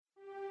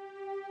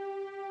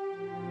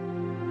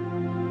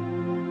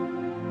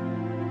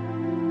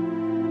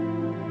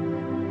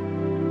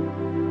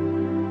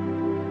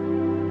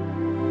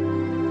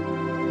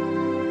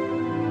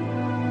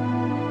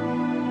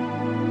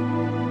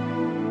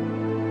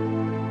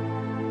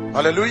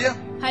Hallelujah.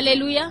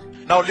 Hallelujah.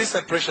 Now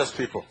listen, precious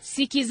people.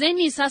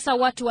 Sikizeni sasa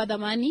watu wa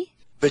dhamani.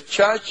 The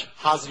church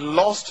has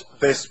lost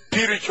the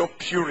spiritual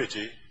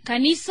purity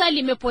Kanisa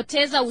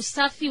limepoteza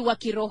usafi wa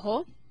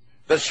kiroho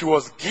that she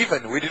was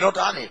given. We did not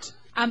earn it.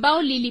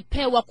 ambao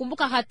lilipewa.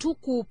 Kumbuka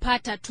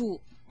hatukuupata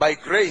tu. By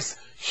grace,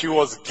 she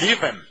was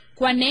given.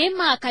 Kwa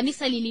neema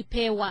kanisa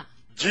lilipewa.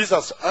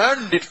 Jesus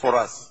earned it for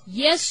us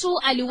Yesu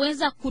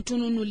aliweza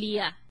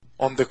kutununulia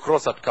on the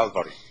cross at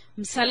Calvary.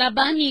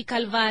 msalabani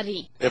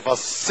Kalvari. Ever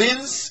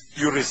since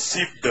you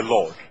received the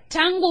Lord,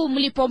 Tangu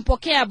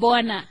mlipompokea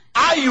Bwana,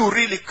 are you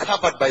really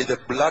covered by the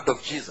blood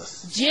of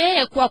Jesus?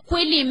 je, kwa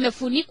kweli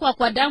mmefunikwa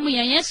kwa damu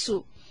ya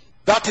Yesu?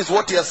 That is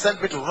what he has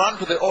sent me to run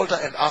to the altar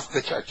and ask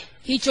the church.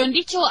 Hicho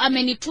ndicho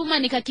amenituma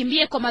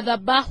nikakimbie kwa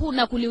madhabahu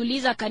na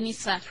kuliuliza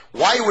kanisa.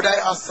 Why would I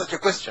ask such a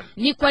question?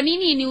 Ni kwa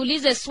nini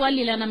niulize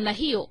swali la namna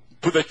hiyo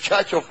To the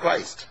church of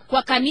Christ.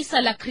 kwa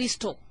kanisa la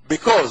Kristo?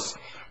 Because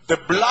the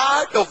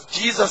blood of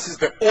Jesus is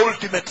the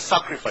ultimate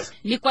sacrifice.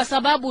 Ni kwa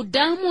sababu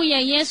damu ya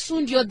Yesu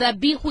ndio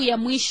dhabihu ya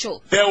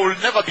mwisho. There will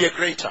never be a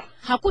greater.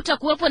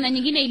 Hakutakuwepo na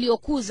nyingine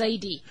iliyokuu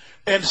zaidi.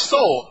 And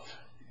so,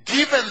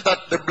 given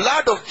that the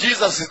blood of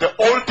Jesus is the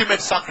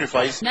ultimate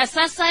sacrifice, Na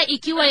sasa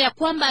ikiwa ya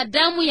kwamba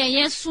damu ya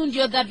Yesu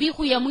ndio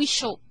dhabihu ya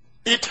mwisho,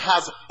 it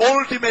has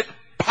ultimate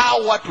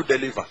power to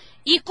deliver.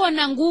 iko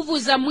na nguvu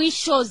za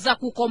mwisho za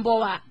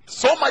kukomboa.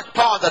 So much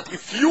power that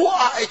if you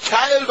are a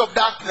child of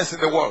darkness in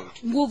the world,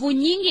 Nguvu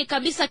nyingi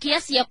kabisa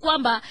kiasi ya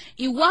kwamba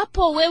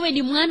iwapo wewe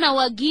ni mwana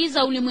wa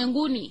giza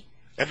ulimwenguni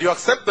and you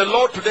accept the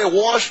Lord today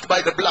washed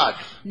by the blood,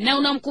 na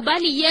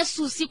unamkubali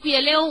Yesu siku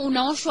ya leo,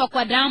 unaoshwa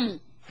kwa damu,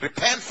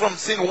 repent from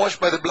sin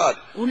washed by the blood,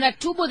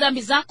 unatubu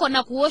dhambi zako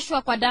na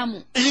kuoshwa kwa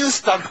damu,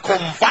 instant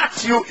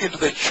convert you into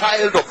the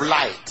child of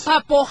light.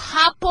 papo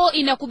hapo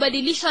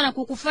inakubadilisha na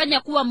kukufanya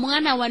kuwa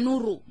mwana wa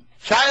nuru.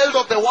 Child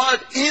of the world,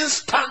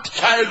 instant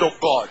child of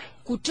God.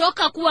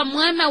 Kutoka kuwa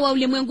mwana wa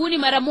ulimwenguni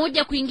mara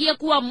moja kuingia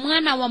kuwa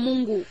mwana wa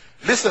Mungu.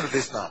 Listen to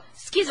this now.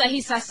 Sikiza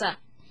hii sasa.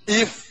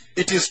 If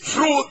it is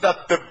true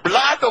that the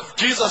blood of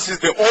Jesus is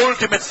the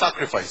ultimate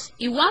sacrifice,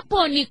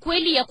 Iwapo ni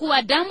kweli ya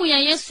kuwa damu ya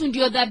Yesu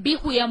ndio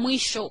dhabihu ya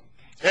mwisho,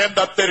 and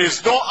that there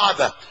is no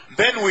other,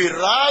 then we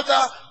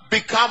rather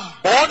become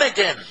born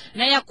again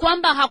na ya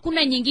kwamba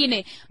hakuna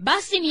nyingine,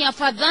 basi ni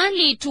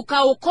afadhali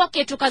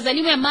tukaokoke,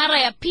 tukazaliwe mara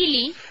ya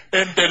pili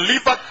and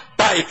delivered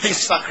by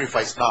this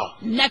sacrifice now.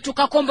 na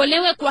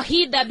tukakombolewe kwa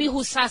hii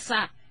dhabihu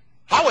sasa.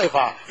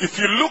 However, if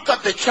you look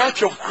at the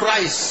church of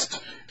Christ,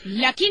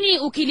 Lakini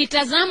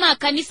ukilitazama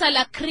kanisa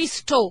la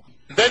Kristo,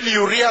 then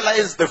you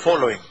realize the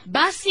following.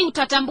 basi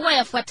utatambua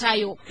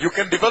yafuatayo. You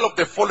can develop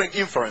the following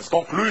inference,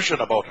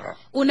 conclusion about her.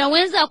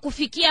 Unaweza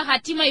kufikia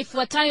hatima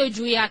ifuatayo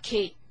juu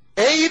yake.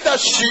 Either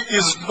she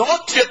is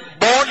not yet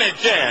born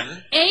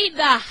again,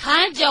 Aidha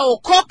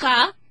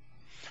hajaokoka.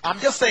 I'm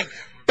just saying,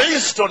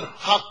 based on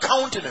her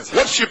countenance,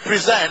 what she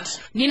presents,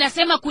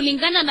 Ninasema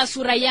kulingana na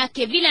sura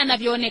yake, vile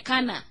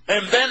anavyoonekana,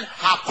 and then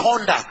her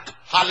conduct,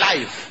 her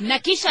life, na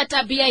kisha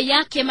tabia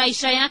yake,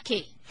 maisha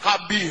yake, her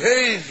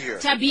behavior.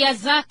 tabia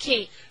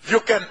zake. You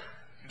can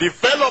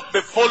develop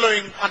the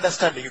following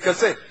understanding. You can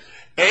say,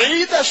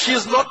 either she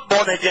is not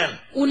born again,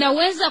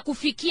 Unaweza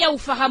kufikia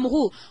ufahamu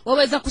huu.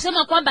 Waweza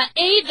kusema kwamba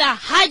aidha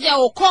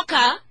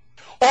hajaokoka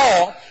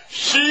or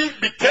she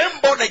became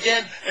born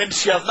again and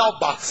she has now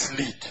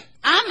backslid.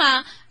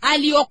 ama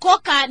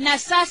aliokoka na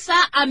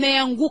sasa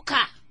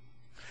ameanguka.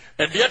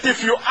 And yet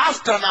if you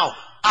ask her now,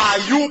 are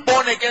you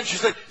born again? She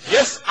said,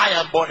 yes, I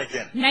am born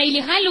again. Na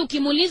ili hali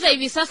ukimuuliza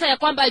hivi sasa ya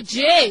kwamba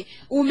je,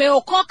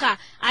 umeokoka,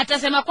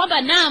 atasema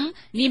kwamba naam,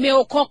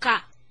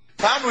 nimeokoka.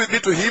 Turn with me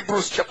to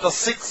Hebrews chapter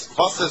 6,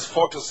 verses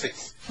 4 to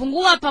 6.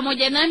 Fungua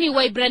pamoja nami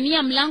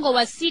Waibrania mlango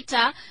wa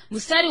 6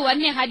 mstari wa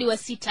 4 hadi wa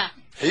 6.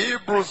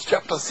 Hebrews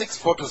chapter 6,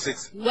 4 to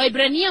 6.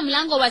 Waibrania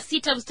mlango wa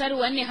 6 mstari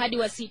wa 4 hadi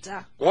wa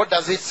 6. What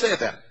does it say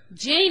then?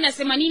 Je,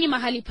 inasema nini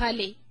mahali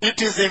pale?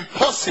 It is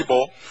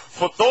impossible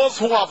for those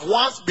who have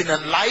once been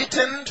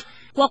enlightened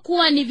Kwa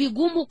kuwa ni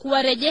vigumu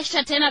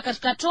kuwarejesha tena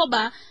katika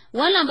toba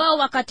wale ambao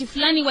wakati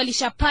fulani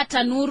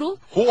walishapata nuru,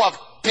 who have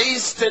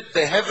tasted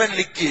the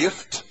heavenly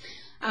gift,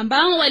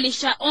 ambao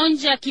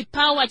walishaonja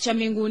kipawa cha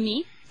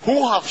mbinguni,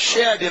 who have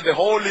shared in the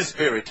Holy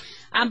Spirit,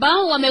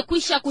 ambao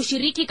wamekwisha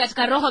kushiriki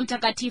katika Roho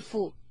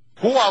Mtakatifu,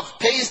 who have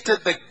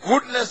tasted the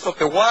goodness of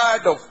the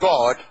Word of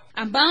God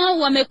ambao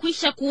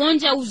wamekwisha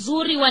kuonja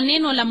uzuri wa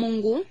neno la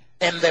Mungu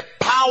and the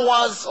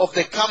powers of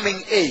the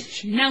coming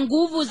age. na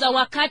nguvu za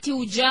wakati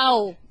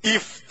ujao.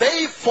 If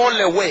they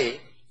fall away,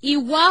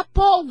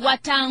 Iwapo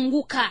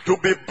wataanguka, to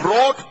be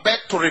brought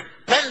back to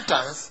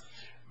repentance,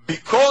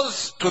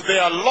 because to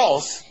their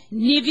loss,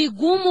 ni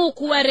vigumu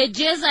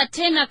kuwarejeza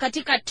tena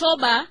katika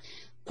toba,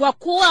 kwa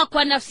kuwa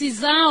kwa nafsi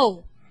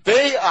zao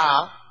they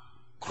are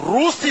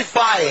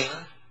crucifying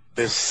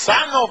the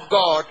Son of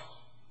God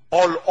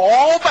all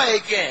over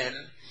again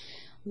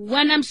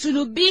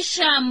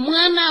wanamsulubisha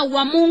mwana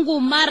wa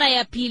Mungu mara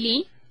ya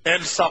pili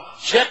and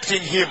subjecting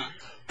him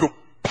to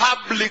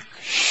public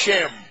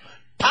shame,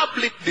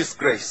 public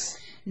disgrace.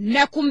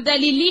 na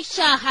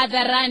kumdhalilisha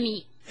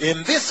hadharani.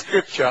 In this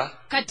scripture,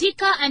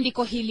 katika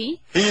andiko hili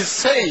he is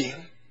saying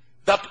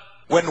that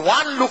when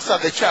one looks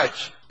at the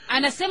church,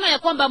 anasema ya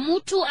kwamba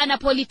mtu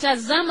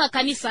anapolitazama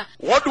kanisa,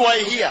 what do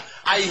I hear?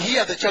 I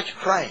hear the church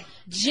crying.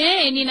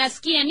 je,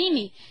 ninasikia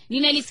nini?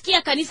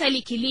 Ninalisikia kanisa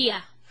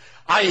likilia.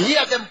 I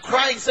hear them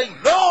crying, saying,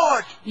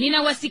 Lord,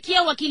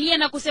 Ninawasikia wakilia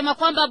na kusema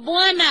kwamba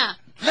Bwana,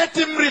 let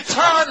him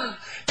return.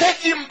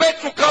 Take him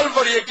back to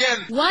Calvary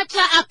again.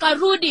 wacha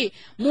akarudi,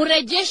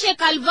 murejeshe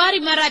Kalvari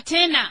mara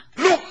tena.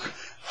 Look,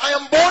 I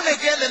am born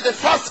again and the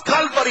first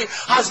Calvary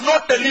has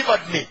not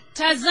delivered me.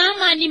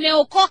 Tazama,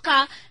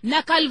 nimeokoka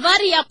na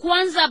Kalvari ya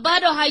kwanza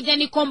bado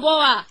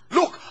haijanikomboa.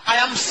 Look, I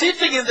am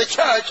sitting in the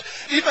church,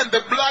 even the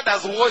blood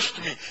has washed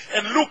me.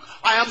 And look,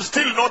 I am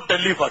still not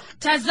delivered.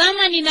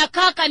 Tazama,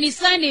 ninakaa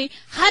kanisani,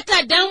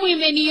 hata damu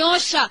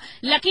imeniosha,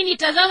 lakini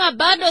tazama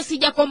bado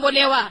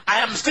sijakombolewa.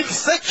 I am still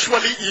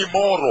sexually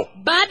immoral.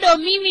 Bado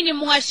mimi ni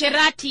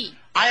muasherati.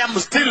 I am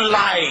still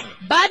lying.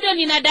 Bado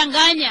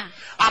ninadanganya.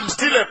 I'm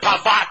still a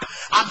pervert.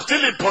 I'm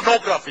still in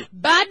pornography.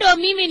 Bado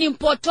mimi ni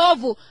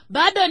mpotovu.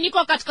 Bado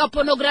niko katika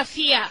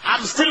pornografia.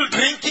 I'm still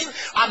drinking.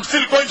 I'm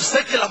still going to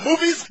secular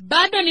movies.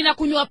 Bado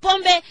ninakunywa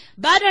pombe.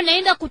 Bado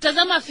naenda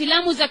kutazama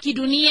filamu za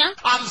kidunia.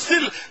 I'm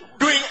still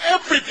doing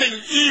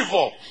everything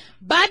evil.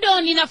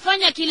 Bado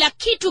ninafanya kila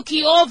kitu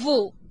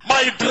kiovu.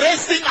 My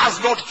dressing has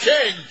not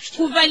changed.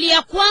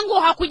 Kuvalia kwangu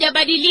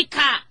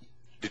hakujabadilika.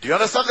 Did you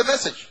understand the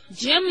message?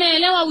 Je,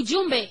 mmeelewa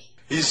ujumbe?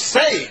 He's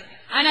saying,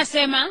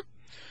 Anasema,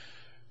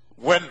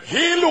 when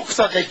he looks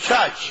at the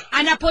church,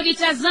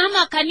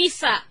 anapolitazama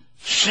kanisa,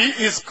 she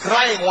is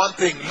crying one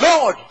thing,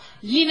 Lord,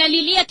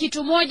 linalilia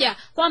kitu moja,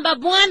 kwamba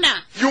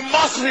Bwana, you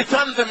must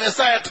return the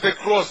Messiah to the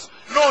cross.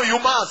 No, you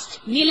must.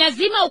 ni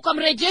lazima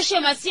ukamrejeshe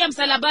Masia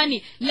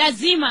msalabani.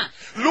 Lazima.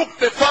 Look,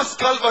 the first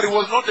Calvary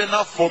was not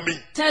enough for me.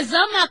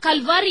 Tazama,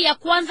 Kalvari ya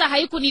kwanza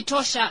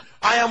haikunitosha.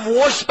 I am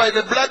washed by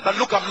the blood, but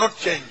look, I'm not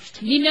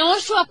changed.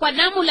 Nimeoshwa kwa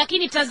damu,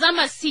 lakini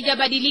tazama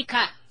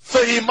sijabadilika.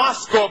 So he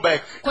must go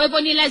back. Kwa hivyo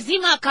ni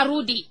lazima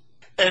akarudi.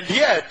 And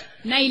yet,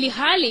 Na ili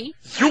hali,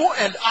 you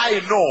and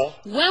I know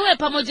wewe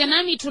pamoja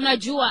nami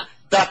tunajua,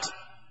 that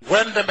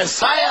when the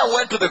Messiah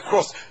went to the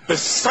cross, the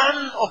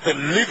Son of the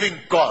living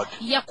God,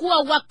 ya kuwa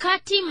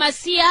wakati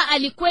Masia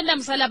alikwenda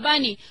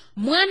msalabani,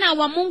 mwana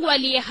wa Mungu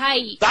aliye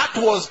hai, that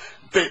was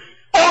the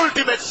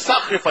ultimate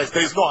sacrifice.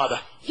 There is no other.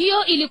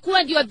 hiyo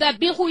ilikuwa ndio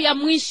dhabihu ya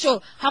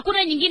mwisho,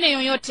 hakuna nyingine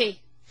yoyote,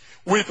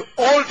 With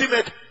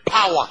ultimate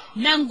power.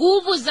 na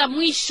nguvu za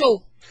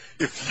mwisho.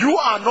 If you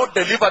are not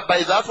delivered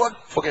by that one,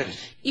 forget it.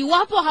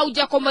 Iwapo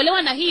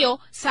haujakombolewa na hiyo,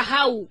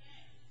 sahau.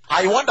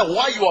 I wonder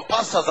why your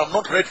pastors have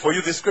not read for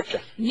you this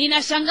scripture.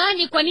 Ninashangaa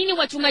ni kwa nini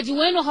wachungaji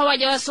wenu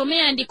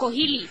hawajawasomea andiko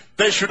hili.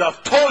 They should have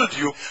told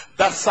you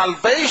that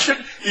salvation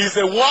is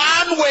a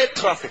one-way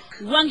traffic.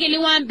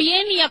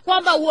 Wangeliwaambieni ya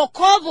kwamba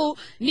uokovu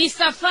ni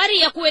safari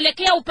ya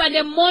kuelekea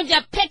upande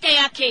mmoja peke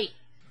yake.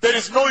 There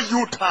is no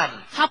U-turn.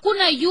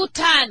 Hakuna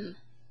U-turn.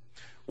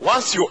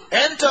 Once you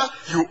enter,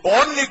 you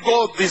only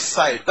go this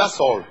side. That's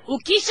all.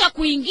 Ukisha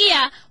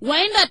kuingia,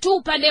 waenda tu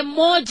upande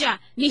mmoja.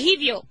 Ni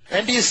hivyo.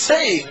 And he's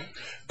saying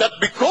that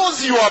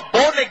because you are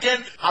born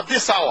again at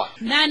this hour,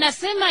 Na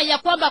anasema ya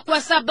kwamba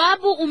kwa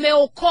sababu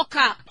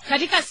umeokoka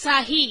katika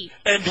saa hii,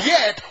 and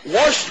yet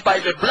washed by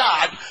the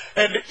blood,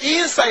 and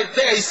inside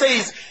there he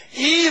says,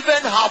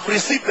 even have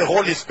received the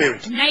Holy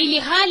Spirit. na ili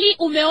hali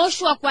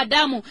umeoshwa kwa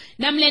damu,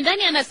 na mle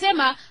ndani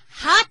anasema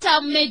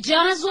hata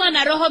mmejazwa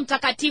na Roho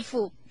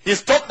Mtakatifu.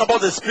 He's talking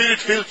about the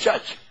Spirit-filled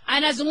church.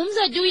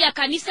 Anazungumza juu ya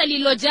kanisa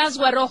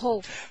lililojazwa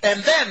Roho.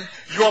 And then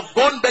you have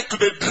gone back to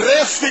the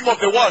dressing of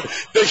the world,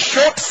 the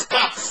short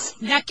skirts.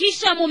 Na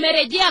kisha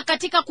mumerejea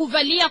katika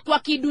kuvalia kwa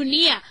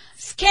kidunia,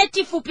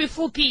 sketi fupi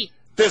fupi,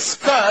 The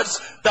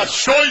skirts that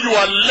show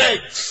your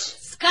legs.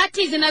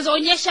 skati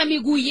zinazoonyesha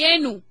miguu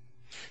yenu,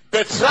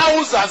 The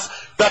trousers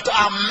that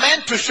are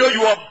meant to show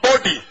your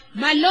body.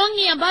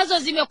 malongi ambazo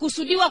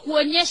zimekusudiwa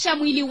kuonyesha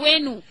mwili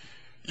wenu.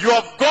 You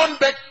have gone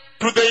back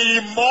to the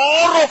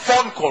immoral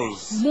phone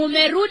calls.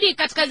 Mumerudi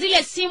katika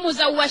zile simu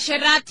za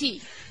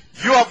uasherati.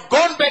 You have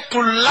gone back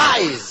to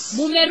lies,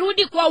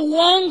 Mumerudi kwa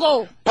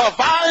uongo,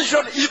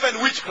 perversion, even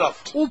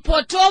witchcraft.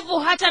 upotovu,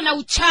 hata na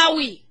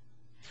uchawi.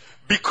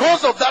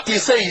 Because of that, he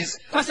says,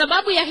 Kwa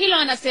sababu ya hilo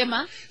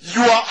anasema,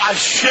 you are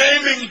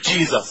ashaming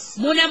Jesus.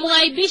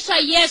 munamwaibisha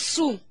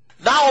Yesu.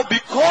 Now,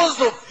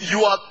 because of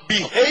your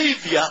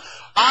behavior,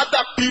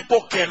 other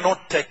people cannot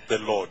take the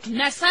Lord.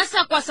 Na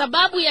sasa kwa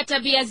sababu ya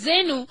tabia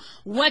zenu,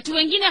 watu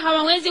wengine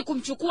hawawezi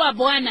kumchukua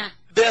Bwana.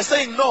 They are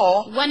saying,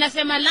 no,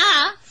 Wanasema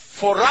la,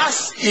 for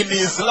us in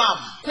Islam,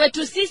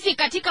 kwetu sisi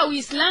katika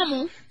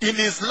Uislamu, in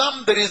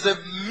Islam there is a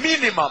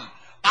minimum,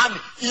 an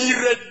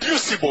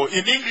irreducible,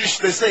 in English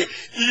they say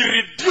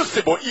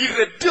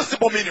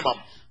irreducible minimum.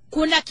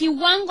 kuna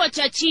kiwango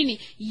cha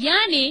chini,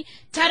 yani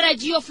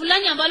tarajio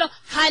fulani ambalo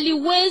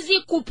haliwezi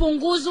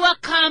kupunguzwa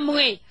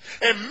kamwe.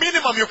 A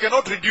minimum you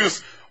cannot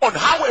reduce on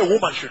how a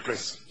woman should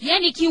dress.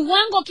 Yani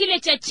kiwango kile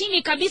cha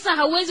chini kabisa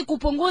hauwezi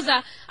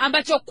kupunguza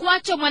ambacho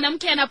kwacho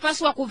mwanamke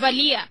anapaswa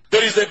kuvalia.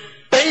 There is a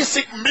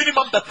basic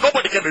minimum that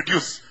nobody can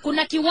reduce.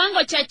 Kuna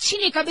kiwango cha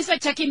chini kabisa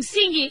cha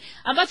kimsingi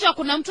ambacho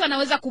hakuna mtu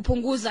anaweza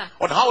kupunguza.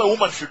 On how a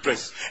woman should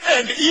dress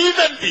and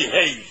even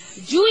behave.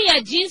 Juu ya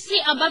jinsi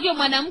ambavyo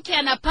mwanamke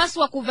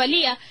anapaswa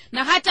kuvalia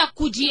na hata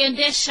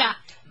kujiendesha.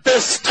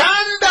 The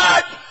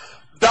standard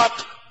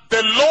that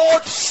the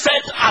Lord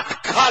set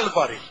at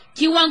Calvary.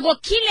 Kiwango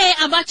kile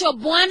ambacho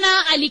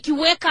Bwana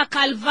alikiweka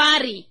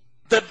Kalvari.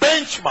 The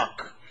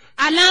benchmark.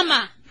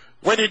 Alama.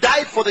 When he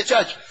died for the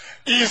church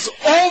is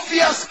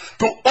obvious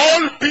to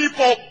all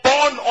people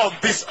born on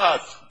this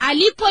earth.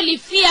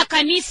 Alipolifia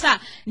kanisa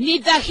ni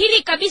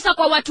dhahiri kabisa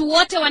kwa watu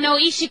wote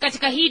wanaoishi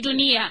katika hii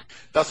dunia.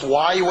 That's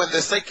why when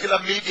the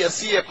secular media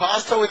see a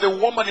pastor with a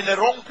woman in a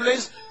wrong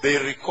place, they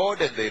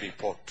record and they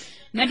report.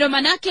 Na ndo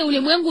manake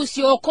ulimwengu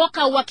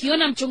usiookoka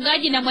wakiona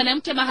mchungaji na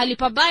mwanamke mahali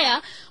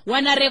pabaya,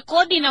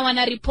 wanarekodi na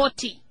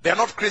wanaripoti. They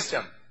are not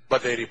Christian,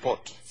 but they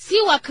report. Si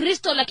wa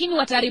Kristo lakini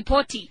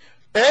wataripoti.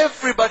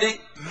 Everybody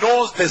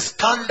knows the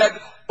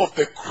standard of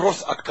the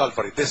cross at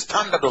Calvary, the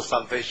standard of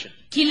salvation.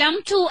 Kila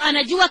mtu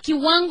anajua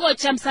kiwango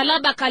cha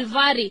msalaba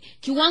Kalvari,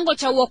 kiwango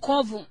cha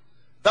wokovu.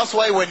 That's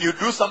why when you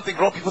do something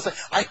wrong, people say,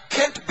 I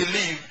can't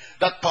believe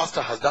that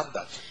pastor has done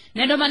that.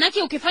 Na ndo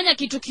manake ukifanya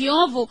kitu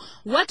kiovu,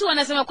 watu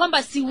wanasema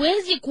kwamba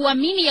siwezi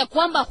kuamini ya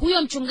kwamba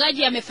huyo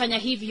mchungaji amefanya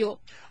hivyo.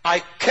 I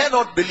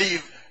cannot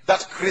believe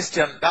that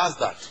Christian does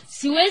that.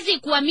 Siwezi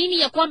kuamini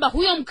ya kwamba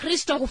huyo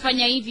Mkristo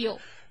hufanya hivyo.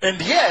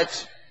 And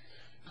yet,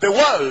 the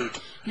world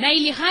na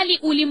ili hali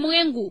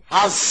ulimwengu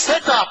has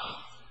set up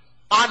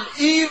an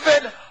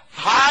even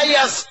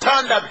higher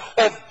standard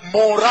of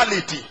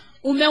morality.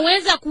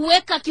 Umeweza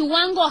kuweka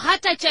kiwango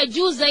hata cha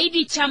juu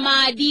zaidi cha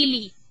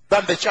maadili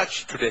Than the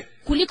church today.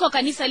 Kuliko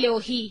kanisa leo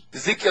hii.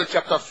 Ezekiel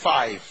chapter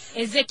 5.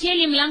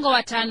 Ezekieli mlango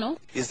wa 5.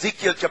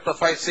 Ezekiel chapter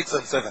 5, 6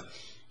 and 7.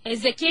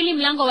 Ezekieli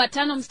mlango wa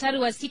 5 mstari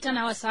wa 6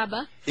 na wa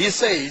 7. He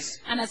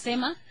says,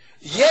 anasema,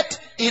 yet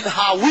in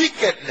her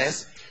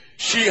wickedness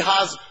she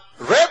has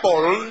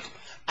rebelled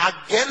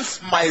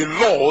against my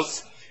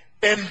laws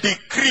and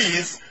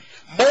decrees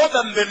more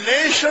than the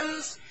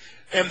nations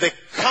and the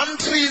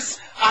countries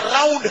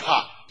around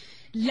her.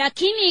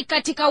 Lakini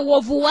katika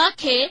uovu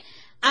wake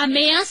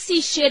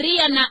ameasi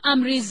sheria na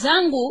amri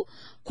zangu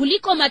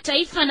kuliko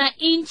mataifa na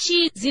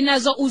nchi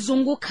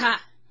zinazouzunguka.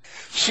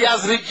 She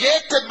has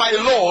rejected my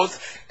laws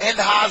and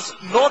has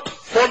not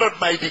followed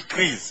my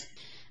decrees.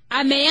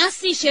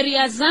 Ameasi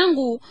sheria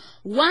zangu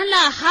wala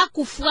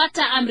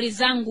hakufuata amri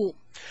zangu.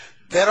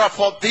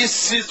 Therefore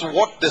this is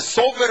what the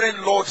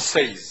sovereign Lord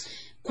says.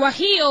 Kwa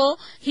hiyo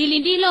hili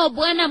ndilo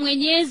Bwana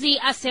Mwenyezi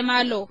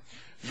asemalo.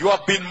 You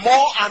have been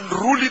more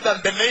unruly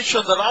than the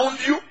nations around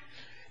you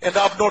and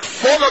have not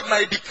followed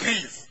my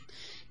decrees.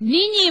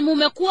 Ninyi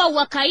mumekuwa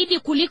wakaidi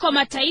kuliko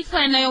mataifa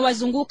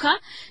yanayowazunguka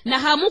na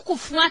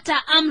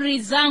hamukufuata amri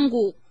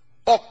zangu.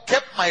 Or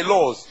kept my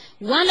laws.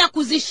 Wala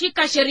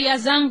kuzishika sheria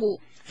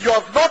zangu. You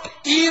have not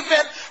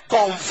even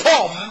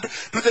conformed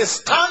to the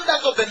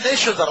standards of the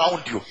nations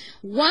around you.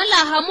 Wala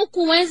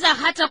hamukuweza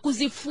hata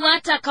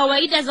kuzifuata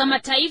kawaida za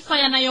mataifa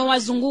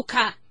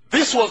yanayowazunguka.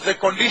 This was the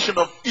condition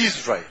of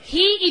Israel.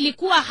 Hii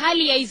ilikuwa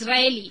hali ya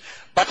Israeli.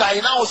 But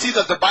I now see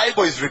that the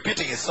Bible is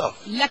repeating itself.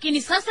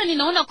 Lakini sasa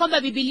ninaona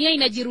kwamba Biblia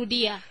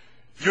inajirudia.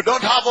 You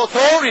don't have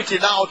authority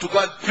now to go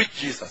and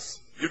preach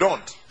Jesus. You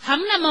don't.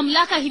 Hamna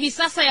mamlaka hivi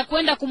sasa ya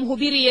kwenda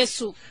kumhubiri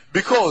Yesu.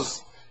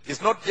 Because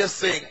it's not just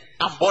saying,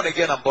 I'm born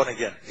again, I'm born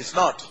again. It's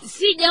not.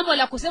 Si jambo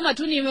la kusema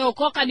tu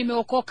nimeokoka,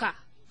 nimeokoka.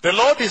 The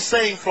Lord is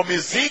saying from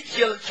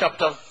Ezekiel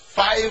chapter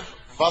 5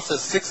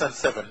 verses 6 and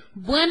 7.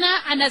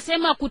 Bwana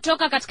anasema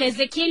kutoka katika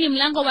Ezekieli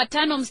mlango wa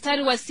 5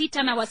 mstari wa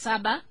 6 na wa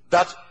 7.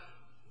 That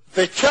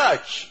the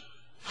church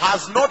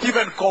has not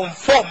even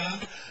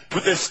conformed to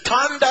the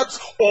standards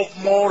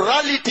of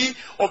morality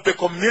of the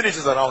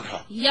communities around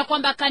her. Ya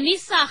kwamba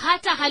kanisa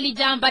hata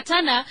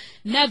halijaambatana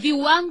na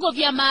viwango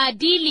vya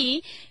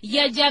maadili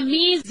ya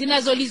jamii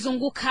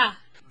zinazolizunguka.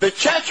 The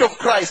church of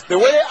Christ, the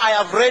way I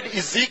have read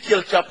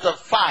Ezekiel chapter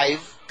 5,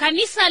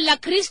 kanisa la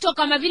Kristo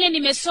kama vile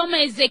nimesoma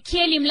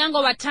Ezekieli mlango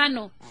wa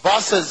 5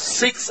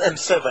 verses 6 and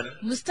 7,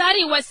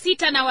 mstari wa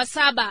 6 na wa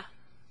 7.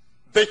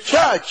 the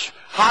church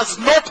has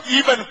not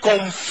even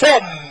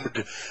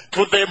conformed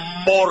to the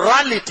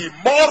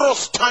moral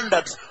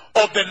standards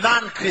of the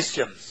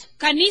non-Christians.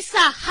 Kanisa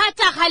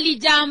hata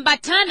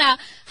halijaambatana,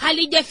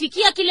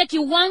 halijafikia kile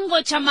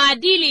kiwango cha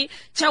maadili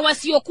cha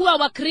wasiokuwa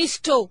wa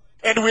Kristo.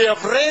 And we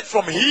have read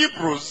from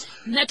Hebrews,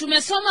 na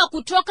tumesoma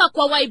kutoka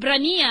kwa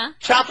Waibrania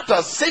chapter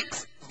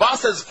 6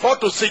 verses 4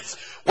 to 6,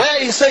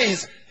 where he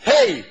says,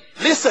 hey,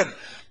 listen.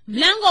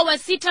 Mlango wa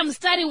 6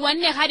 mstari wa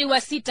 4 hadi wa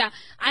 6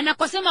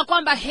 anakosema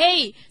kwamba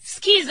hey,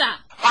 sikiza.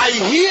 I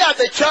hear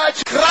the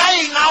church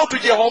crying out to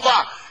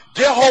Jehovah,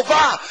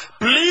 Jehovah,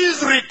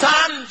 please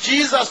return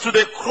Jesus to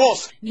the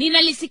cross.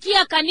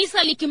 Ninalisikia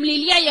kanisa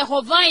likimlilia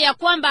Yehova ya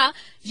kwamba,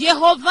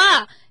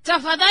 Yehova,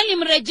 tafadhali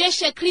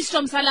mrejeshe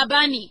Kristo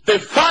msalabani. The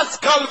first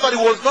Calvary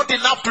was not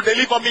enough to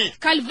deliver me.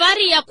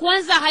 Kalvari ya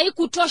kwanza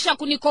haikutosha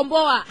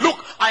kunikomboa.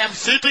 Look, I am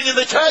sitting in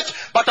the church,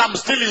 but I'm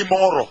still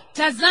immoral.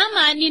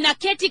 Tazama,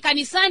 ninaketi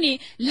kanisani,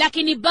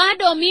 lakini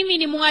bado mimi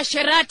ni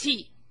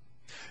muasherati.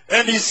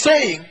 And he's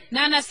saying,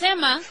 Na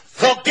anasema,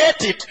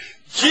 forget it.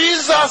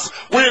 Jesus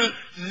will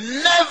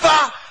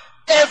never,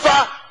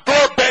 ever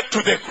go back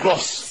to the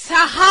cross.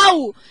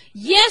 sahau,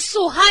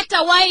 Yesu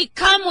hatawahi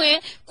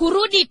kamwe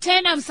kurudi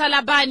tena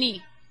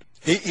msalabani.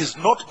 He is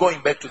not going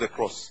back to the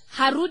cross.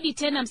 Harudi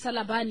tena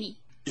msalabani.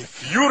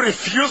 If you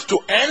refuse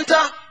to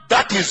enter,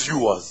 that is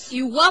yours.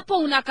 Iwapo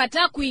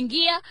unakataa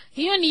kuingia,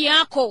 hiyo ni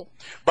yako.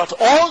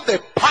 But all the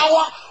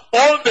power,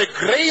 all the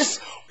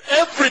grace,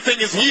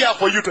 everything is here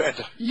for you to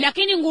enter.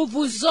 Lakini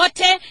nguvu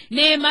zote,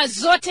 neema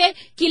zote,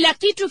 kila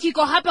kitu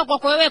kiko hapa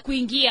kwa wewe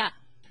kuingia.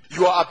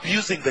 You are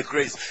abusing the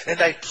grace.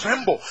 And I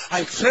tremble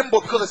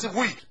because I say,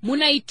 we.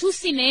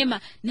 Munaitusi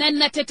neema, na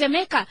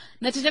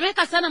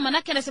natetemeka sana,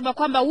 manake anasema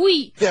kwamba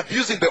They're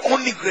abusing the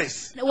only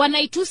grace.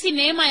 wanaitusi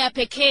neema ya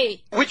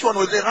pekee. Which one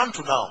will they run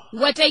to now?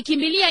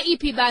 Wataikimbilia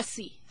ipi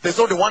basi? There's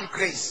only one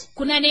grace.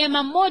 Kuna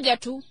neema moja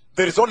tu.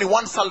 There is only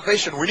one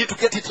salvation. We need to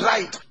get it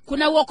right.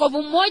 Kuna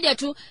wokovu mmoja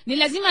tu, ni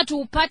lazima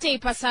tuupate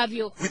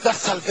ipasavyo. With that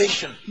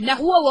salvation. Na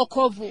huo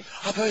wokovu,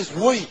 Otherwise,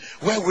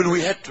 where will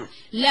we head to?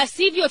 la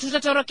sivyo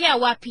tutatorokea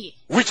wapi?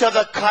 Which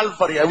other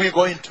Calvary are we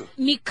going to?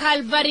 Ni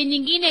Kalvari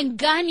nyingine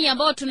gani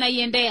ambayo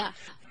tunaiendea?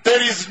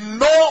 There is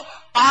no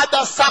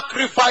other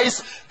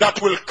sacrifice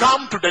that will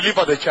come to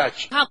deliver the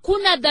church.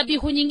 Hakuna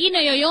dhabihu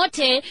nyingine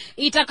yoyote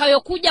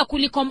itakayokuja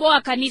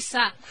kulikomboa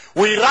kanisa.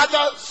 We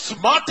rather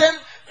smarten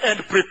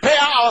and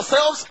prepare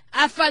ourselves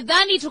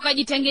Afadhali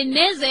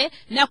tukajitengeneze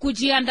na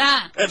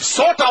kujiandaa and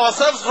sort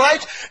ourselves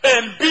right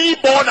and be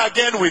born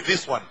again with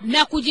this one.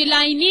 na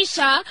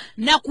kujilainisha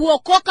na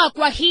kuokoka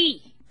kwa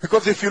hii.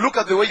 Because if you look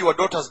at the way your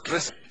daughters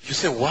dress, you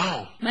say,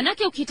 wow.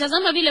 Manake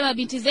ukitazama vile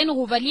mabinti zenu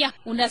huvalia,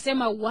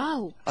 unasema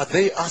wow. Are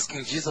they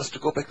asking Jesus to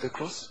go back to the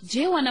cross?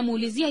 Je,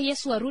 wanamuulizia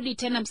Yesu arudi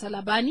tena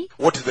msalabani?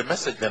 What is the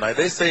message then? Are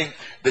they saying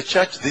the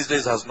church these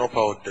days has no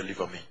power to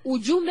deliver me?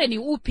 Ujumbe ni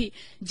upi?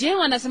 Je,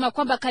 wanasema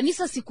kwamba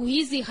kanisa siku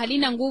hizi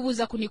halina nguvu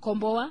za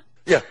kunikomboa?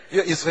 Yeah,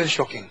 it's very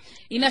shocking.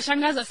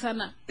 Inashangaza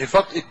sana. In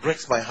fact, it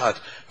breaks my heart.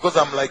 Because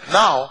I'm like,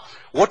 now,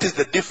 what is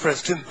the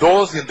difference between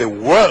those in the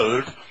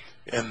world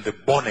and the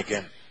born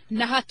again?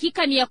 Na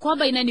hakika ni ya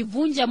kwamba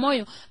inanivunja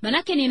moyo.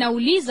 Manake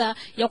ninauliza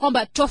ya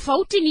kwamba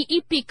tofauti ni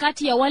ipi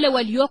kati ya wale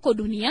walioko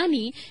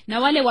duniani na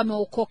wale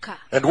wameokoka.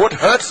 And what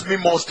hurts me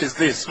most is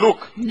this.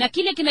 Look. Na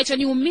kile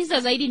kinachoniumiza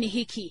zaidi ni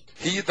hiki.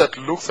 He that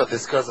looks at the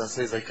scars and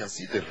says, I can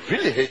see they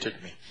really hated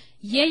me.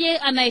 Yeye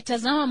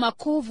anayetazama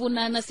makovu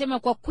na anasema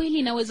kwa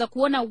kweli naweza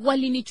kuona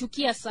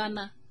walinichukia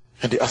sana.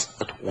 And he asks,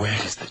 but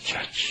where is the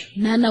church?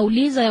 Na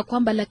anauliza ya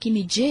kwamba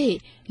lakini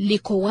je,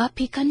 liko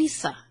wapi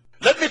kanisa?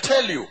 Let me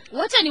tell you.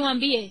 Wacha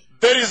niwaambie.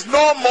 There is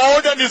no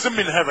modernism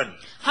in heaven.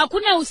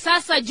 Hakuna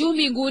usasa juu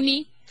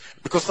mbinguni.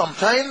 Because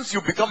sometimes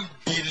you become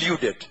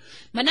deluded.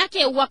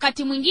 Manake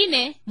wakati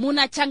mwingine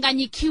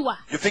munachanganyikiwa.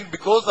 You think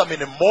because I'm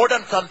in a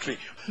modern country,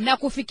 na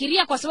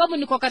kufikiria kwa sababu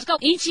niko katika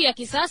nchi ya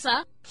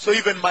kisasa, so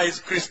even my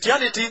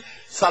Christianity,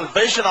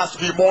 salvation has to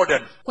be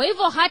modern. Kwa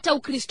hivyo hata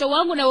Ukristo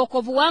wangu na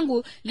wokovu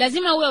wangu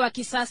lazima uwe wa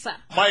kisasa.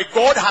 My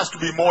God has to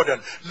be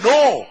modern.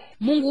 No.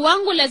 Mungu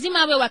wangu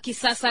lazima awe wa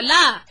kisasa.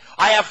 La.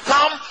 I have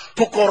come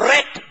to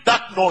correct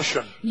that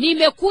notion.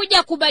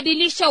 Nimekuja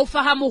kubadilisha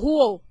ufahamu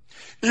huo.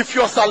 If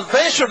your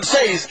salvation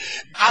says,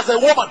 as a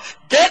woman,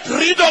 get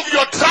rid of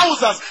your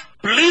trousers,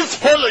 please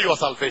follow your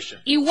salvation.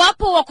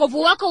 Iwapo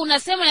wokovu wako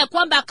unasema ya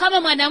kwamba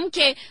kama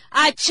mwanamke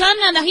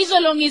achana na hizo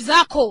longi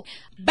zako,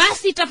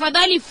 basi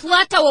tafadhali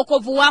fuata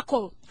wokovu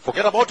wako.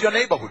 Forget about your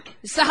neighborhood.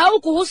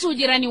 Sahau kuhusu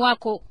ujirani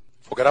wako.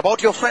 Forget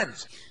about your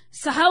friends.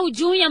 Sahau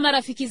juu ya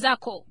marafiki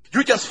zako.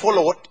 You just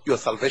follow what your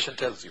salvation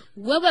tells you.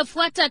 Wewe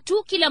fuata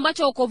tu kile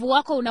ambacho wokovu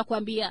wako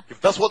unakuambia. If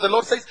that's what the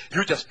Lord says,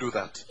 you just do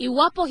that.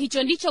 Iwapo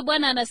hicho ndicho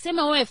Bwana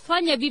anasema, wewe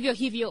fanya vivyo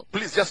hivyo.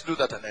 Please just do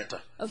that and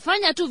enter.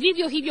 Fanya tu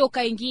vivyo hivyo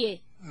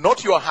ukaingie.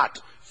 Not your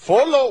heart.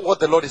 Follow what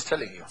the Lord is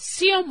telling you.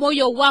 Sio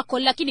moyo wako,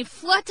 lakini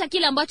fuata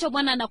kile ambacho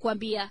Bwana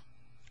anakuambia.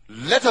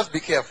 Let us be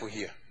careful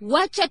here.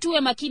 Wacha tuwe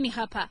makini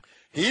hapa.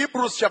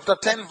 Hebrews chapter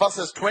 10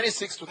 verses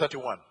 26 to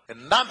 31.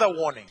 Another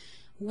warning.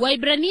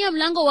 Waibrania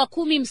mlango wa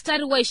 10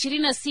 mstari wa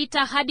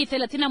 26 hadi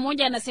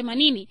 31 anasema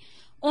nini?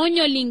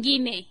 Onyo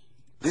lingine.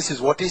 This is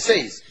what he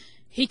says.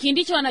 Hiki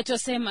ndicho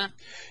anachosema.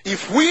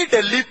 If we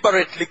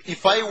deliberately,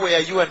 if I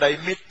were you and I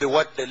meet the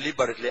word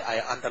deliberately,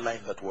 I underline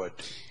that word.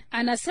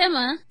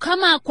 Anasema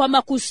kama kwa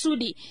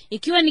makusudi,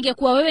 ikiwa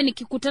ningekuwa wewe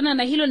nikikutana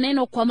na hilo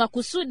neno kwa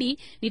makusudi,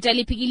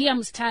 nitalipigilia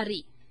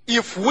mstari.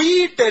 If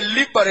we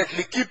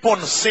deliberately keep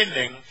on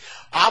sinning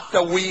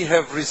after we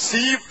have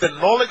received the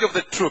knowledge of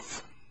the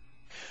truth,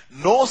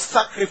 no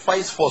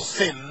sacrifice for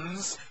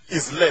sins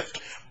is left,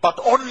 but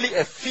only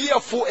a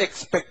fearful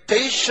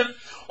expectation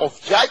of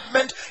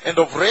judgment and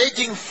of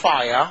raging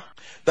fire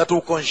that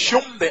will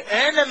consume the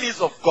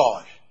enemies of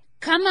God,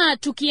 Kama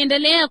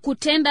tukiendelea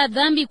kutenda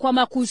dhambi kwa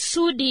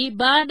makusudi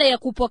baada ya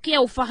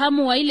kupokea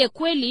ufahamu wa ile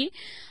kweli,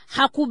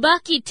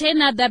 hakubaki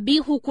tena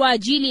dhabihu kwa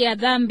ajili ya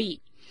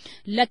dhambi.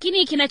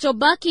 Lakini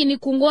kinachobaki ni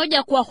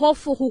kungoja kwa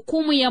hofu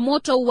hukumu ya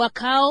moto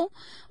uwakao,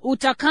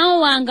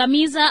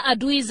 utakaowaangamiza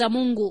adui za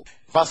Mungu.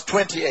 Verse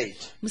 28.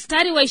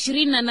 Mstari wa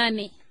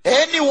 28.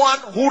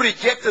 Anyone who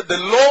rejected the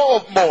law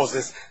of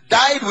Moses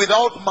died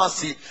without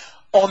mercy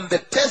on the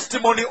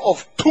testimony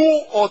of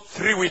 2 or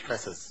 3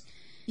 witnesses.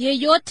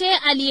 Yeyote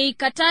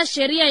aliyeikataa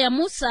sheria ya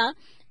Musa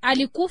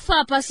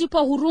alikufa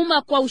pasipo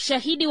huruma kwa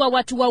ushahidi wa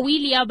watu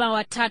 2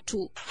 ama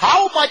 3.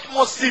 How much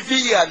more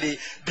severely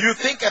do you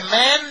think a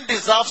man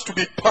deserves to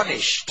be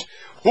punished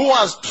who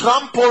has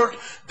trampled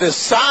the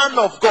Son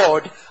of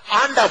God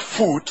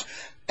underfoot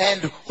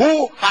and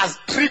who has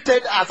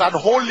treated as an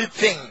holy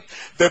thing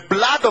the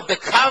blood of the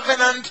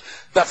covenant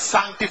that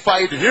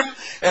sanctified him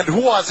and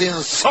who has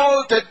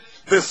insulted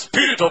the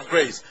Spirit of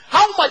grace?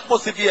 How much more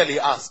severely, he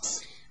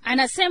asks.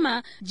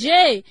 Anasema,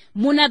 je,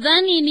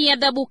 munadhani ni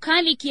adhabu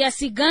kali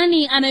kiasi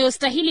gani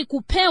anayostahili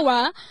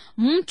kupewa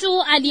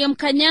mtu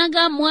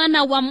aliyemkanyaga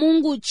mwana wa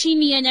Mungu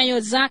chini ya nyayo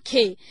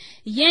zake,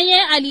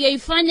 yeye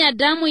aliyeifanya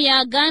damu ya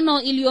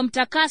agano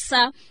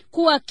iliyomtakasa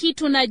kuwa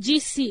kitu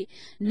najisi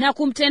na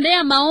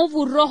kumtendea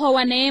maovu Roho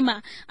wa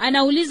neema?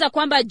 Anauliza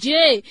kwamba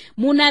je,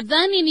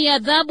 munadhani ni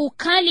adhabu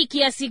kali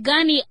kiasi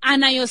gani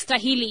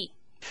anayostahili?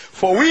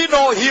 For we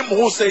know him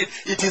who said,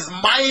 it is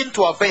mine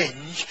to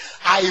avenge,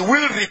 I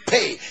will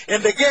repay.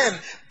 And again,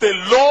 the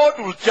Lord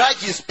will judge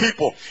his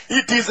people.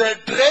 It is a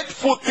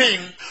dreadful thing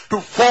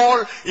to fall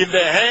in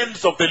the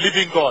hands of the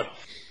living God.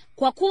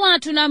 Kwa kuwa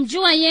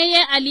tunamjua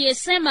yeye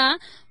aliyesema,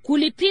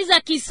 kulipiza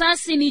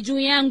kisasi ni juu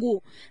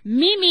yangu,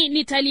 mimi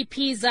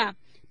nitalipiza.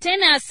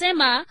 Tena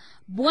asema,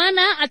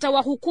 Bwana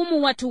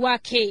atawahukumu watu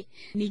wake.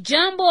 Ni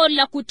jambo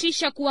la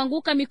kutisha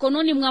kuanguka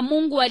mikononi mwa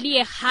Mungu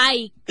aliye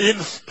hai.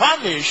 In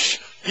Spanish,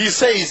 he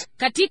says,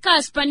 Katika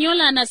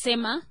Hispaniola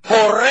anasema,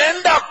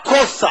 horrenda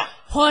cosa.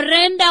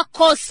 Horrenda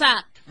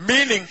cosa.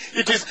 Meaning,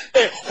 it is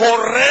a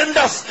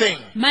horrendous thing.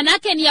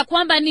 Manake ni ya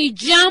kwamba ni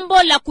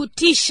jambo la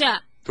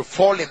kutisha To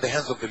fall in the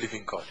hands of the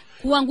living God.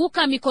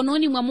 kuanguka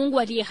mikononi mwa Mungu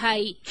aliye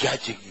hai,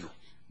 Judging you.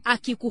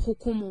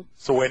 akikuhukumu.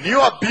 So when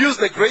you abuse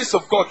the grace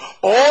of God,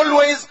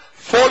 always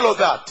follow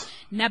that.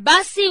 Na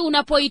basi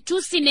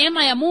unapoitusi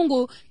neema ya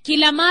Mungu,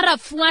 kila mara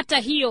fuata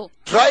hiyo.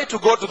 Try to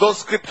go to those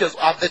scriptures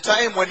at the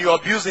time when you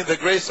are abusing the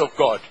grace of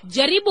God.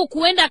 Jaribu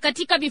kuenda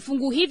katika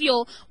vifungu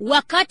hivyo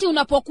wakati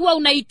unapokuwa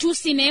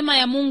unaitusi neema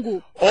ya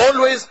Mungu.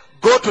 Always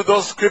go to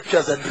those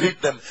scriptures and read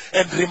them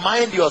and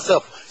remind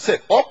yourself. Say,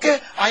 okay,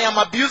 I am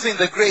abusing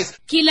the grace.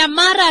 Kila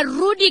mara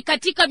rudi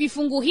katika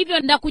vifungu hivyo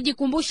na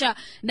kujikumbusha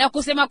na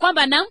kusema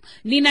kwamba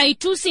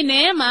ninaitusi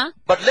neema.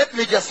 But let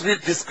me just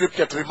read this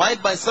scripture to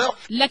remind myself.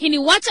 Lakini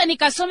wacha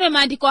nikasome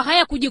maandiko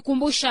haya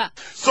kujikumbusha.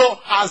 So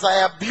as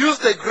I abuse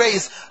the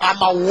grace,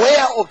 I'm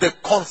aware of the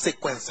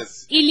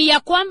consequences. Ili ya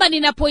kwamba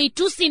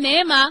ninapoitusi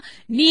neema,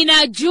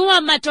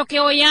 ninajua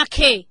matokeo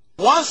yake.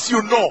 Once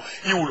you know,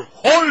 he will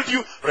hold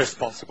you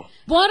responsible.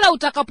 Bora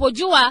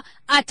utakapojua,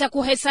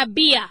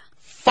 atakuhesabia.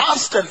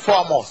 First and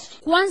foremost,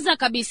 Kwanza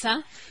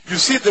kabisa, you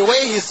see the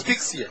way he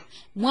speaks here.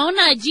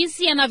 mwaona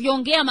jinsi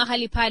anavyoongea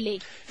mahali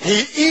pale.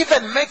 He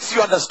even makes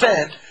you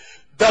understand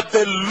that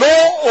the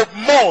law of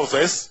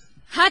Moses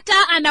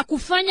Hata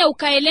anakufanya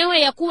ukaelewa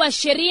ya kuwa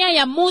sheria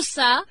ya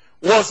Musa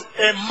was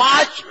a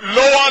much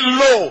lower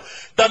law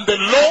than the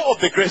law of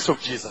the grace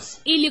of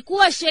Jesus.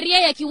 ilikuwa sheria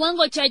ya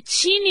kiwango cha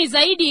chini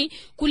zaidi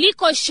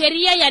kuliko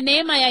sheria ya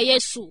neema ya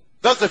Yesu.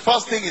 That's the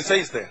first thing he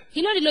says there.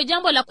 Hilo ndilo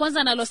jambo la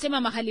kwanza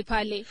analosema mahali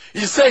pale.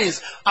 He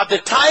says, at the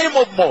time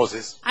of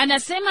Moses,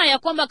 Anasema ya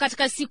kwamba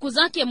katika siku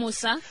zake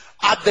Musa,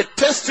 at the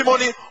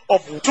testimony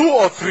of 2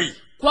 or 3,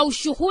 kwa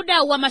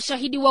ushuhuda wa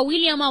mashahidi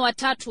 2 ama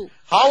 3,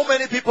 how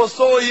many people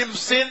saw him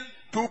sin?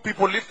 2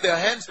 people lift their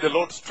hands, the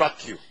Lord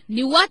struck you.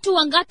 ni watu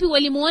wangapi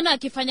walimuona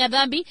akifanya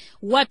dhambi?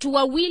 Watu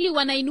 2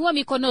 wanainua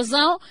mikono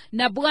zao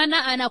na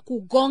Bwana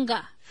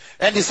anakugonga.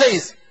 And he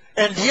says,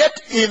 and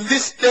yet in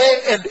this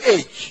day and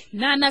age,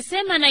 Na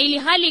anasema na ili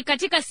hali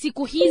katika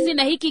siku hizi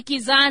na hiki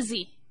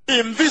kizazi,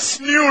 in this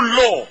new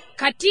law,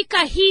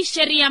 katika hii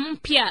sheria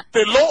mpya,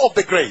 the law of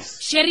the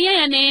grace, sheria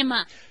ya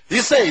neema,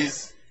 he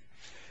says,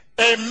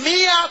 a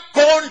mere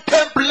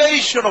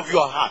contemplation of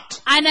your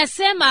heart.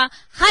 anasema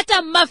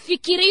hata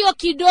mafikirio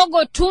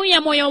kidogo tu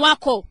ya moyo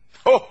wako.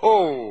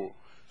 Oh,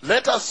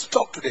 let us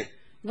talk today.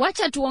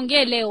 Wacha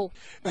tuongee leo.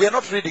 We are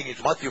not reading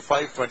it. Matthew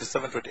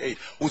 5:27-28.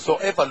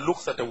 Whosoever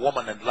looks at a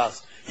woman and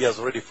lusts, he has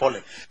already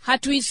fallen.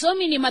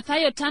 Hatuisomi ni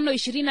Mathayo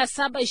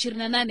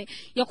 5:27-28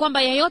 ya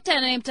kwamba yeyote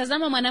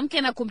anayemtazama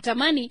mwanamke na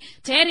kumtamani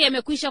tayari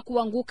amekwisha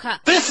kuanguka.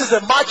 This is a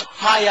much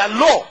higher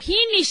law.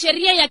 Hii ni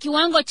sheria ya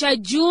kiwango cha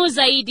juu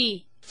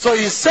zaidi. So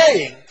he's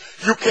saying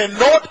you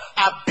cannot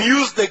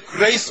abuse the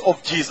grace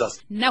of Jesus.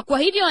 Na kwa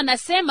hivyo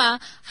anasema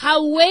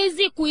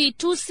hauwezi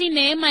kuitusi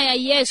neema ya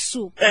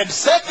Yesu. And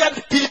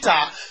 2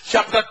 Peter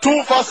chapter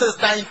 2 verses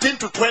 19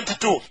 to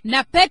 22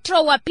 Na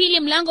Petro wa pili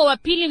mlango wa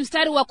pili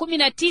mstari wa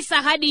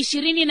 19 hadi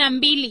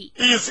 22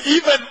 is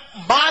even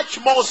much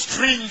more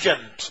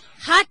stringent.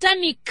 hata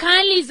ni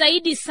kali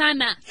zaidi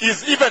sana.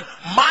 Is even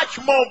much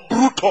more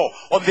brutal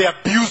on the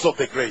abuse of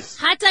the grace.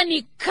 Hata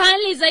ni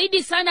kali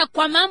zaidi sana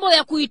kwa mambo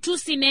ya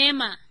kuitusi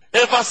neema.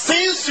 Ever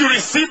since you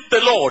received the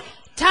Lord,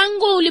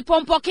 Tangu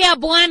ulipompokea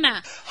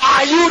Bwana,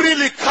 are you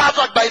really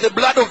covered by the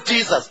blood of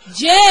Jesus?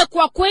 je,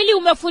 kwa kweli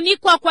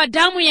umefunikwa kwa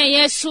damu ya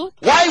Yesu?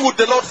 Why would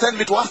the Lord send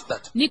me to ask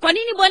that? Ni kwa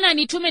nini Bwana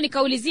anitume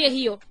nikaulizie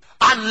hiyo?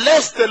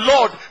 Unless the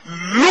Lord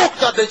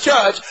looked at the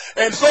church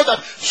and saw that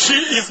she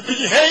is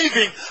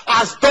behaving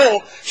as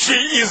though she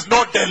is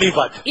not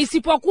delivered.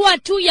 Isipokuwa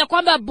tu ya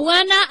kwamba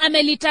Bwana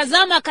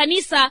amelitazama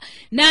kanisa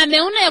na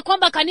ameona ya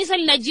kwamba kanisa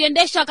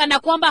linajiendesha kana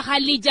kwamba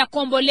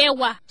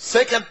halijakombolewa.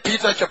 2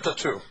 Peter chapter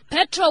 2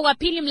 Petro wa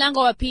pili mlango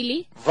wa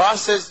pili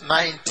verses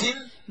 19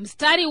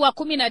 mstari wa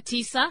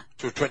 19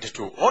 to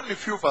 22. Only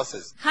few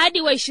verses.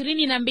 hadi wa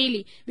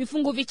 22,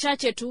 vifungu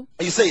vichache tu.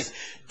 He says,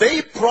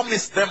 they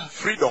promised them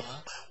freedom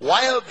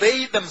while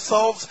they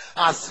themselves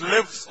are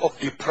slaves of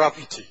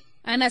depravity.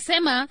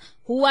 Anasema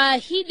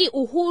huwaahidi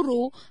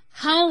uhuru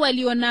hao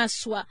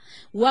walionaswa,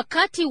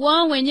 wakati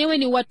wao wenyewe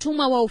ni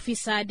watumwa wa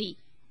ufisadi.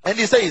 And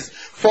he says,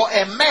 for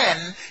a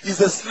man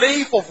is a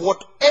slave of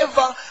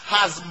whatever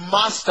has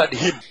mastered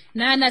him.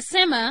 Na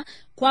anasema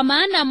kwa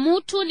maana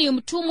mtu ni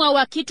mtumwa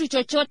wa kitu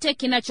chochote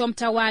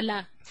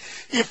kinachomtawala.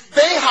 If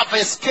they have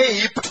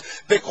escaped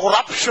the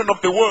corruption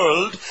of the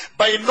world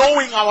by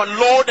knowing our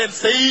Lord and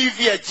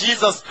Savior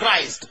Jesus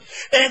Christ,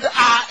 and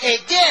are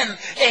again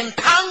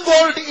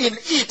entangled in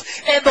it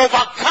and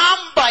overcome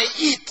by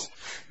it,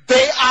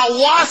 they are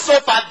worse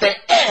off at the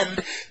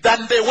end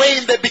than they were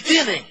in the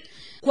beginning.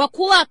 Kwa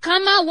kuwa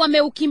kama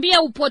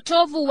wameukimbia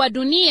upotovu wa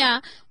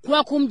dunia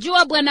kwa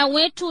kumjua Bwana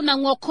wetu na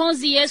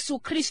Mwokozi Yesu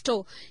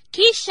Kristo,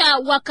 kisha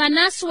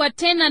wakanaswa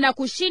tena na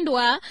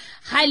kushindwa,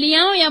 hali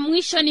yao ya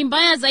mwisho ni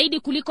mbaya zaidi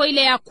kuliko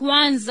ile ya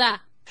kwanza.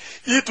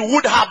 It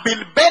would have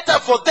been better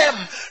for them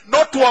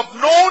not to have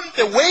known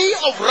the way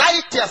of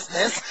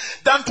righteousness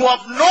than to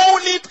have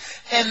known it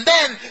and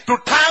then to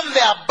turn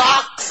their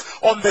backs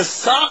on the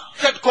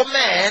sacred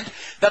command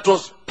that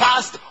was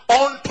passed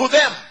on to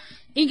them.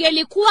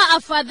 Ingelikuwa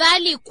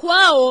afadhali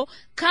kwao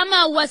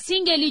kama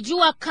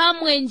wasingelijua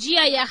kamwe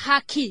njia ya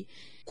haki,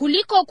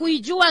 kuliko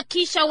kuijua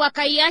kisha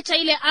wakaiacha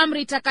ile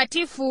amri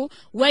takatifu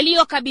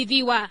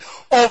waliokabidhiwa.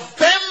 Of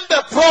them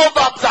the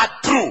proverbs are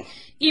true.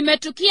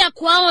 Imetukia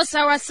kwao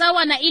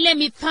sawasawa na ile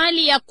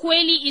mithali ya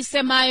kweli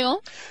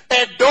isemayo,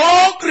 A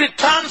dog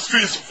returns to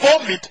his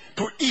vomit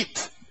to eat,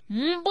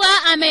 mbwa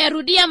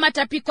ameyarudia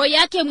matapiko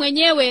yake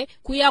mwenyewe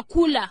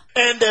kuyakula.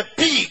 and a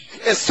pig,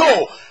 a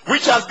sow,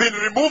 which has been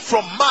removed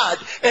from mud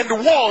and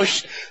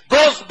washed,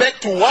 goes back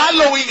to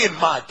wallowing in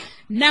mud.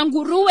 Na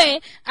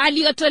nguruwe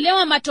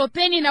aliyotolewa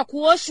matopeni na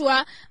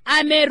kuoshwa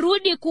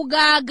amerudi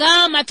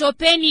kugaagaa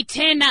matopeni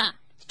tena.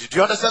 Did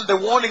you understand the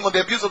warning on the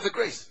abuse of the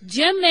grace?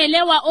 Je,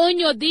 mnaelewa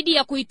onyo dhidi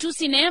ya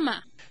kuitusi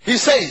neema? He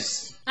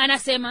says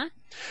Anasema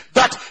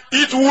that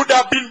it would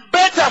have been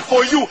better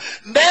for you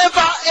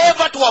never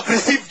ever to have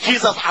received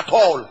Jesus at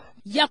all.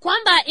 ya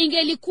kwamba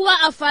ingelikuwa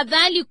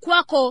afadhali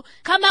kwako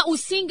kama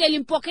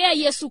usingelimpokea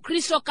Yesu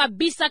Kristo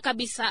kabisa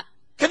kabisa.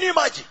 Can you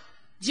imagine?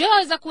 Je,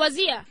 waweza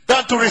kuwazia?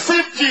 Than to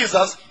receive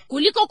Jesus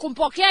Kuliko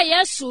kumpokea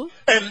Yesu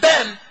and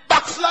then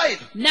backslide.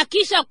 na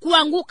kisha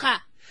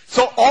kuanguka.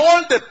 So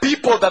all the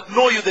people that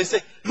know you, they say,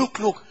 look,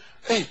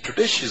 hey,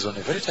 today she's on a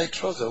very tight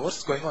trouser.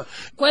 What's going on?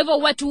 Kwa hivyo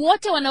watu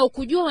wote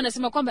wanaokujua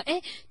wanasema kwamba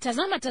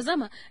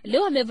tazama,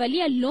 leo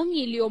amevalia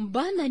longi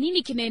iliyombana,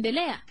 nini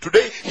kinaendelea?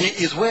 Today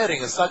he is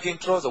wearing a sagging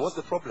trouser. What's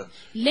the problem?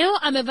 Leo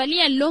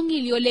amevalia longi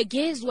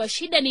iliyolegezwa,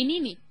 shida ni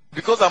nini?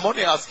 Because I'm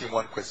only asking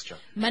one question.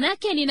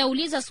 Manake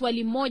ninauliza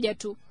swali moja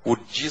tu. Would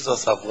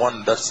Jesus have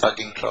worn that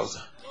sagging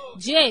trouser?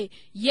 Je,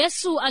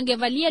 Yesu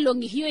angevalia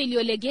longi hiyo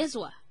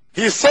iliyolegezwa?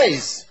 He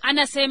says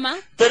Anasema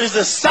there is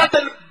a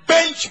certain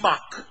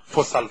benchmark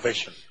for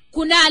salvation.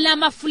 kuna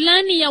alama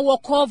fulani ya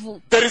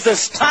wokovu. There is a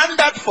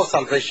standard for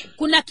salvation.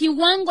 Kuna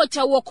kiwango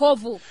cha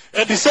wokovu.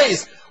 And he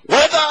says,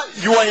 whether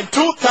you are in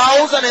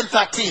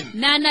 2013,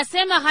 Na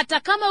anasema hata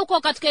kama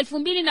uko katika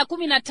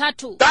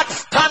 2013, that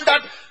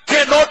standard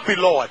cannot be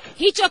lowered.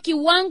 hicho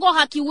kiwango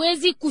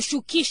hakiwezi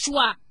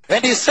kushukishwa.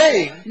 And he's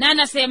saying Na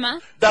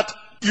anasema that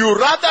you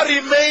rather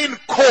remain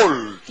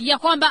cold ya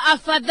kwamba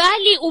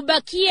afadhali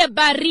ubakie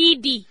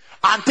baridi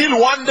until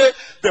one day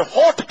the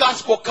hot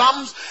gospel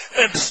comes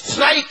and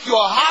strike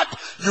your heart,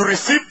 you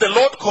receive the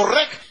Lord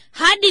correct,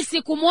 hadi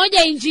siku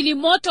moja injili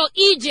moto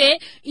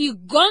ije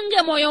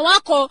igonge moyo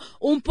wako,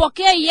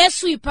 umpokee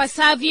Yesu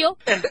ipasavyo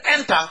and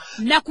enter,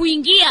 na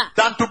kuingia,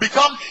 than to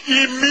become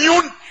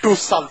immune to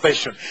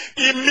salvation,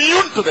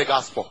 immune to the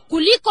gospel.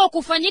 kuliko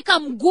kufanyika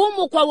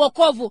mgumu kwa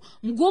wokovu,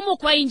 mgumu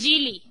kwa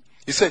injili.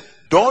 He said,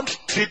 don't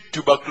treat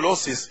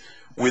tuberculosis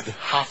with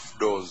half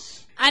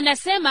dose.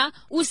 Anasema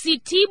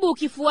usitibu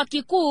kifua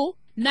kikuu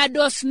na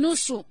dose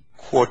nusu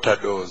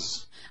quarter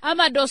dose.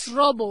 ama dose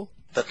robo.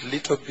 That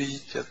little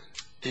bit,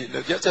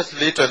 just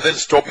little, and then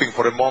stopping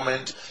for a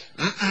moment.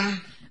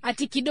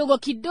 Ati kidogo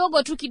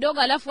tu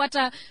alafu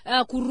hata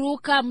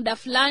kuruka muda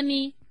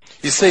fulani.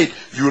 He said,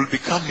 you will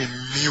become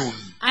immune.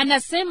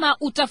 Anasema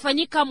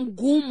utafanyika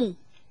mgumu.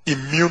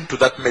 Immune to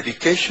that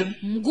medication.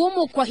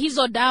 Mgumu kwa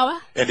hizo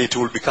dawa. And it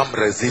will become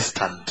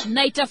resistant.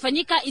 Na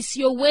itafanyika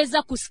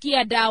isiyoweza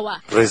kusikia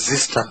dawa.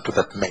 Resistant to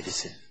that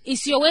medicine.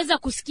 Isiyoweza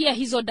kusikia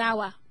hizo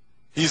dawa.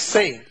 He's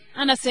saying,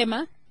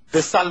 anasema,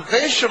 the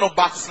salvation of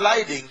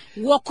backsliding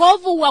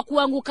wokovu wa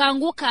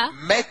kuanguka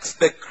makes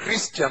the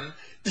Christian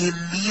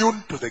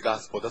immune to the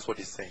gospel. That's what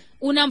he's saying.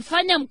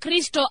 Unamfanya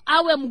Mkristo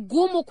awe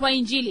mgumu kwa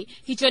injili.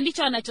 Hicho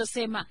ndicho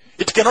anachosema.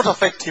 It cannot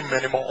affect him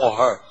anymore or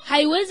her.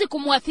 Haiwezi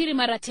kumuathiri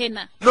mara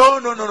tena.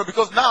 No,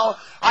 because now,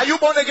 are you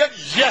born again?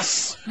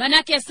 Yes.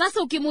 Manake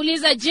sasa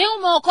ukimuuliza, je,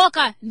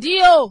 umeokoka?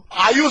 Ndio.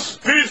 Are you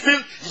spirit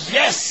filled?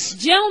 Yes.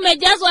 Je,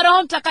 umejazwa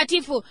Roho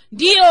Mtakatifu?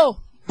 Ndio.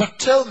 But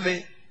tell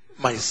me,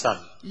 my son,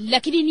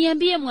 lakini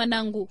niambie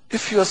mwanangu,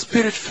 if you are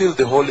spirit filled,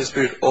 the Holy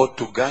Spirit ought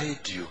to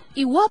guide you.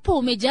 Iwapo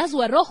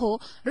umejazwa Roho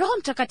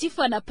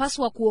Mtakatifu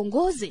anapaswa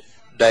kuongoze,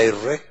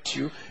 direct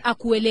you,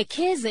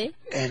 akuelekeze,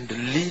 and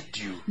lead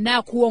you.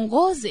 Na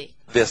kuongoze.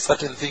 There are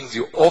certain things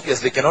you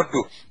obviously cannot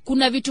do.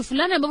 Kuna vitu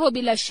fulani ambavyo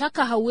bila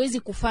shaka hauwezi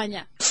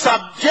kufanya.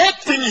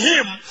 Subjecting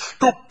him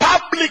to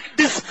public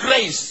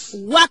disgrace.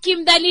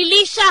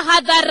 Wakimdhalilisha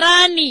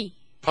hadharani.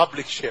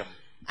 Public shame.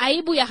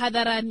 Aibu ya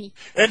hadharani.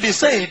 And he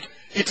said,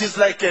 it is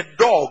like a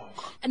dog.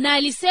 Na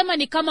alisema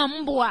ni kama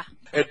mbwa.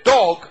 A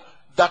dog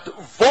that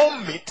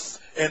vomits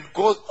and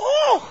goes,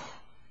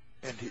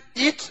 and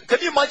he eats. Can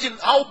you imagine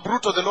how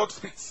brutal the Lord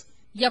speaks?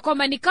 Ya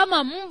kwamba ni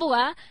kama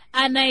mbwa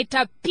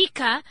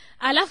anayetapika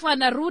alafu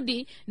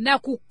anarudi na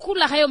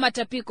kukula hayo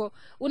matapiko.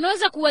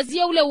 Unaweza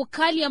kuwazia ule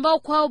ukali ambao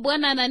kwao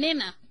Bwana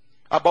ananena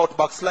about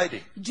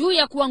backsliding. Juu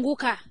ya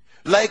kuanguka.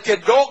 Like a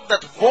dog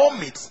that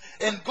vomits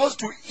and goes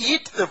to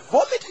eat the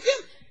vomit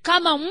again.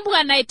 Kama mbwa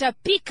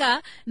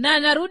anayetapika na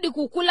anarudi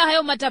kukula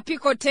hayo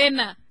matapiko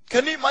tena.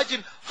 Can you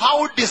imagine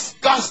how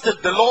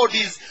disgusted the Lord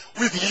is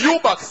with you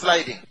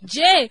backsliding?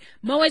 Je,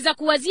 maweza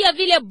kuwazia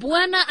vile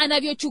Bwana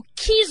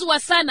anavyochukizwa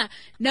sana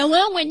na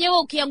wewe mwenyewe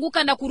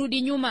ukianguka na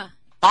kurudi nyuma?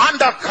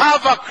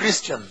 Undercover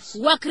Christians.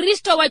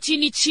 Wakristo wa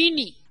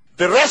chini.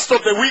 The rest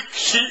of the week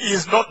she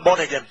is not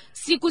born again.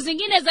 Siku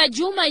zingine za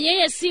juma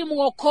yeye si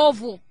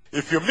mwokovu.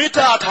 If you meet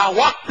her at her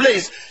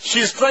workplace, she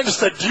is trying to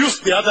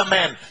seduce the other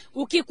man.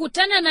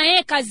 Ukikutana na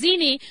yeye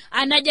kazini,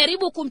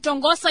 anajaribu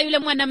kumtongosa yule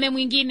mwanamume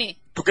mwingine.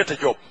 To get a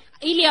job.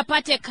 Ili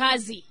apate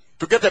kazi.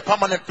 To get a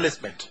permanent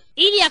placement.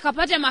 Ili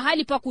akapate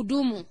mahali pa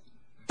kudumu.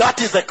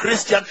 That is a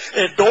Christian,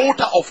 a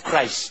daughter of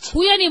Christ.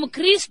 Huyo ni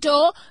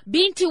Mkristo,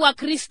 binti wa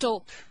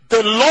Kristo.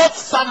 The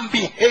loathsome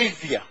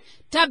behavior.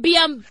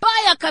 Tabia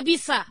mbaya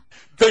kabisa.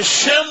 The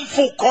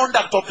shameful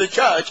conduct of the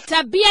church.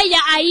 Tabia ya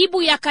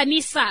aibu ya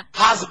kanisa.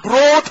 Has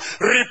brought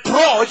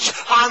reproach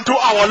unto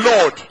our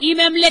Lord.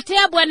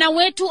 Imemletea Bwana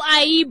wetu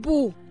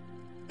aibu.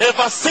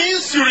 Ever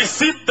since you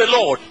received the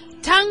Lord.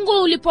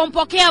 Tangu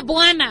ulipompokea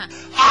Bwana.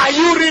 Are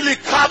you really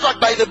covered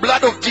by the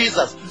blood of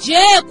Jesus?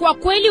 Je, kwa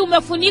kweli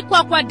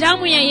umefunikwa kwa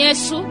damu ya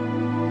Yesu?